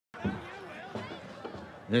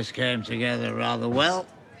This came together rather well.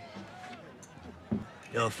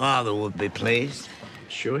 Your father would be pleased. I'm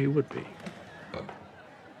sure he would be.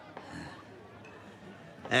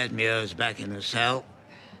 Edmure's back in the cell.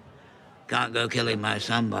 Can't go killing my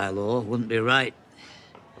son by law. Wouldn't be right.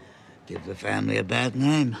 Give the family a bad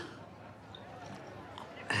name.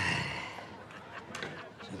 So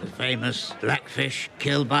the famous Blackfish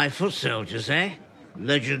killed by foot soldiers, eh?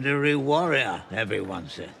 Legendary warrior, everyone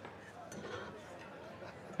said.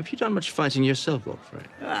 Have you done much fighting yourself, Lord Frey?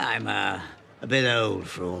 I'm a bit old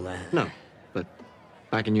for all that. No, but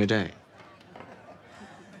back in your day.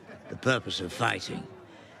 The purpose of fighting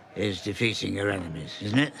is defeating your enemies,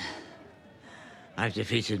 isn't it? I've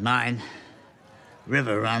defeated mine.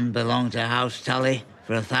 River Run belonged to House Tully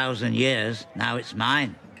for 1,000 years. Now it's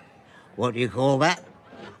mine. What do you call that?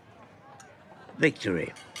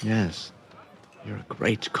 Victory. Yes. You're a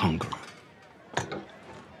great conqueror.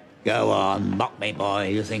 Go on, mock me, boy.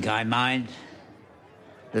 You think I mind?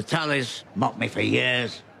 The Tullys mocked me for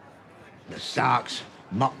years. The Starks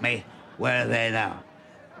mocked me. Where are they now?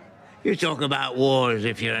 You talk about war as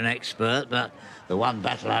if you're an expert, but the one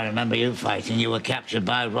battle I remember you fighting, you were captured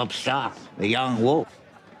by Robb Stark, the young wolf.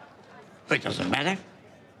 But it doesn't matter.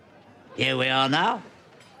 Here we are now.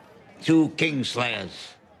 2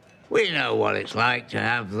 Kingslayers. We know what it's like to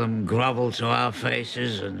have them grovel to our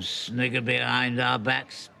faces and snigger behind our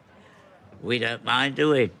backs. We don't mind, do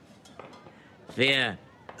we? Fear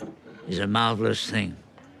is a marvelous thing.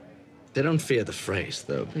 They don't fear the Freys,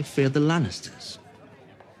 though. They fear the Lannisters.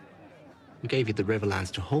 We gave you the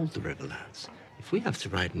Riverlands to hold the Riverlands. If we have to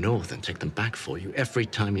ride north and take them back for you every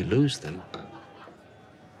time you lose them,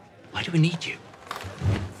 why do we need you?